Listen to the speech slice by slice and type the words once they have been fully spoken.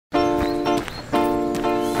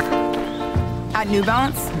At New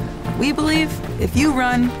Balance, we believe if you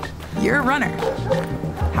run, you're a runner,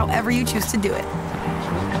 however you choose to do it.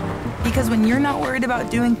 Because when you're not worried about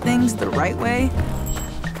doing things the right way,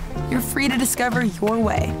 you're free to discover your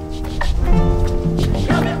way.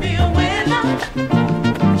 Come and be a winner.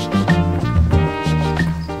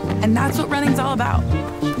 And that's what running's all about.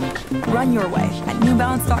 Run your way at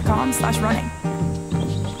newbalance.com/running.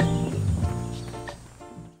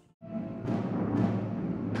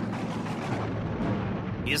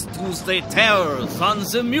 It's Tuesday Terrors on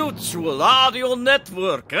the Mutual Audio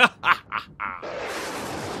Network.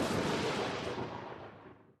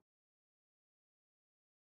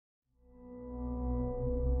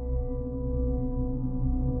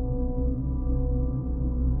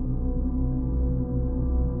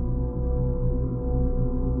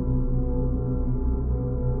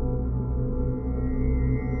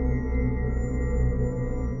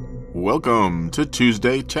 Welcome to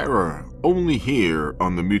Tuesday Terror, only here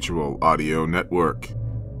on the Mutual Audio Network.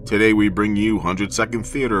 Today we bring you 100-second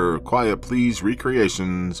theater, quiet please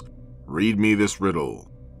recreations, Read Me This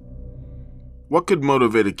Riddle. What could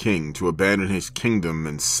motivate a king to abandon his kingdom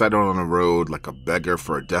and set out on a road like a beggar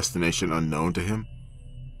for a destination unknown to him?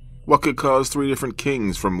 What could cause 3 different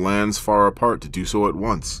kings from lands far apart to do so at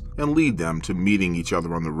once and lead them to meeting each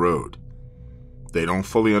other on the road? They don't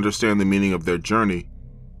fully understand the meaning of their journey,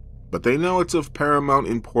 but they know it's of paramount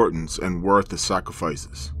importance and worth the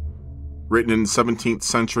sacrifices. Written in 17th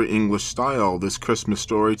century English style, this Christmas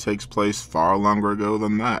story takes place far longer ago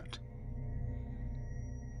than that.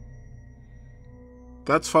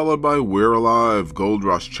 That's followed by We're Alive,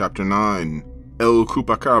 Goldrush Chapter 9, El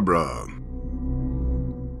Chupacabra.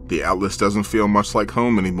 The Atlas doesn't feel much like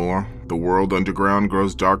home anymore. The world underground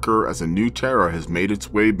grows darker as a new terror has made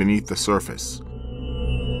its way beneath the surface.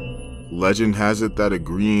 Legend has it that a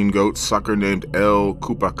green goat sucker named El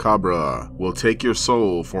Chupacabra will take your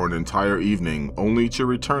soul for an entire evening, only to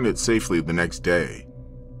return it safely the next day.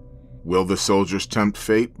 Will the soldiers tempt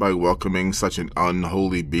fate by welcoming such an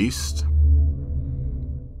unholy beast?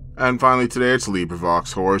 And finally today it's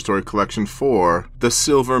LibriVox Horror Story Collection 4, The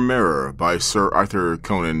Silver Mirror by Sir Arthur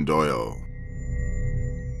Conan Doyle.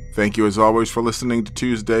 Thank you as always for listening to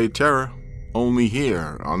Tuesday Terror, only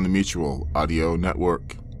here on the Mutual Audio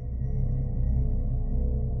Network.